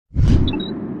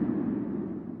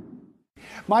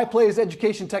My play is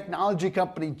education technology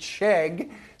company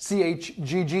Chegg,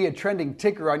 CHGG, a trending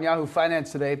ticker on Yahoo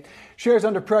Finance today. Shares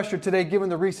under pressure today given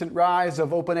the recent rise of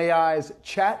OpenAI's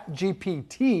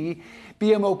ChatGPT.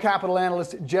 BMO Capital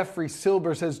analyst Jeffrey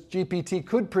Silber says GPT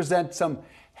could present some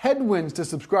headwinds to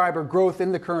subscriber growth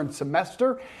in the current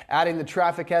semester, adding the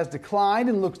traffic has declined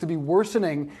and looks to be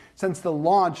worsening since the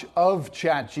launch of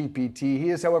ChatGPT. He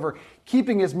is, however,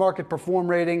 keeping his market perform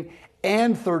rating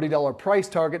and $30 price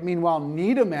target. Meanwhile,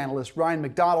 Needham analyst Ryan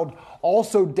McDonald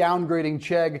also downgrading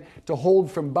Chegg to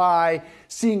hold from buy,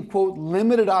 seeing, quote,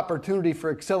 limited opportunity for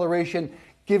acceleration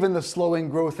given the slowing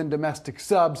growth in domestic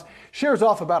subs. Shares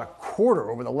off about a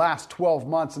quarter over the last 12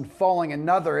 months and falling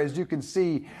another, as you can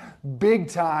see, big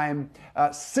time,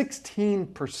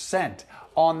 16%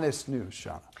 on this news,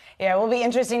 Shauna. Yeah, it will be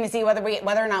interesting to see whether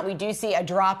or not we do see a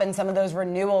drop in some of those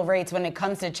renewal rates when it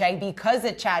comes to Chegg because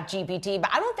of ChatGPT. But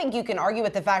I don't think you can argue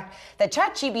with the fact that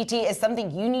ChatGPT is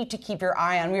something you need to keep your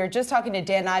eye on. We were just talking to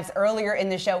Dan Ives earlier in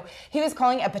the show. He was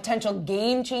calling a potential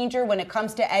game changer when it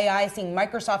comes to AI, seeing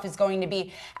Microsoft is going to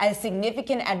be at a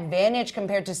significant advantage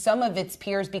compared to some of its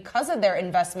peers because of their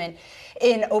investment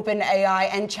in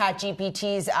OpenAI and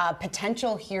ChatGPT's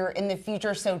potential here in the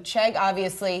future. So Chegg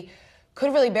obviously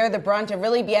could really bear the brunt and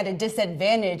really be at a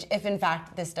disadvantage if, in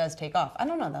fact, this does take off. I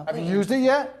don't know, though. Have you used it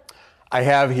yet? I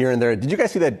have here and there. Did you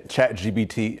guys see that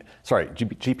GPT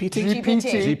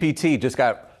just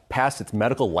got past its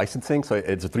medical licensing? So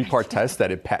it's a 3-part test that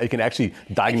it can actually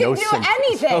diagnose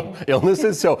some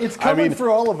illnesses. So it's coming for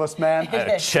all of us, man.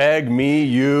 Chegg, me,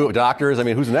 you, doctors. I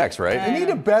mean, who's next, right? They need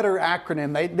a better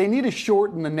acronym. They need to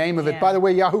shorten the name of it. By the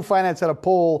way, Yahoo Finance had a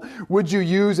poll. Would you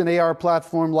use an AR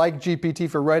platform like GPT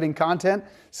for writing content?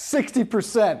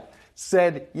 60%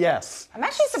 said yes. I'm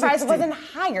actually surprised it wasn't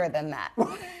higher than that.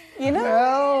 You know,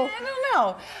 well, I don't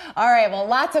know. All right, well,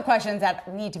 lots of questions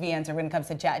that need to be answered when it comes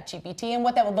to ChatGPT and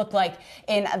what that would look like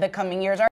in the coming years.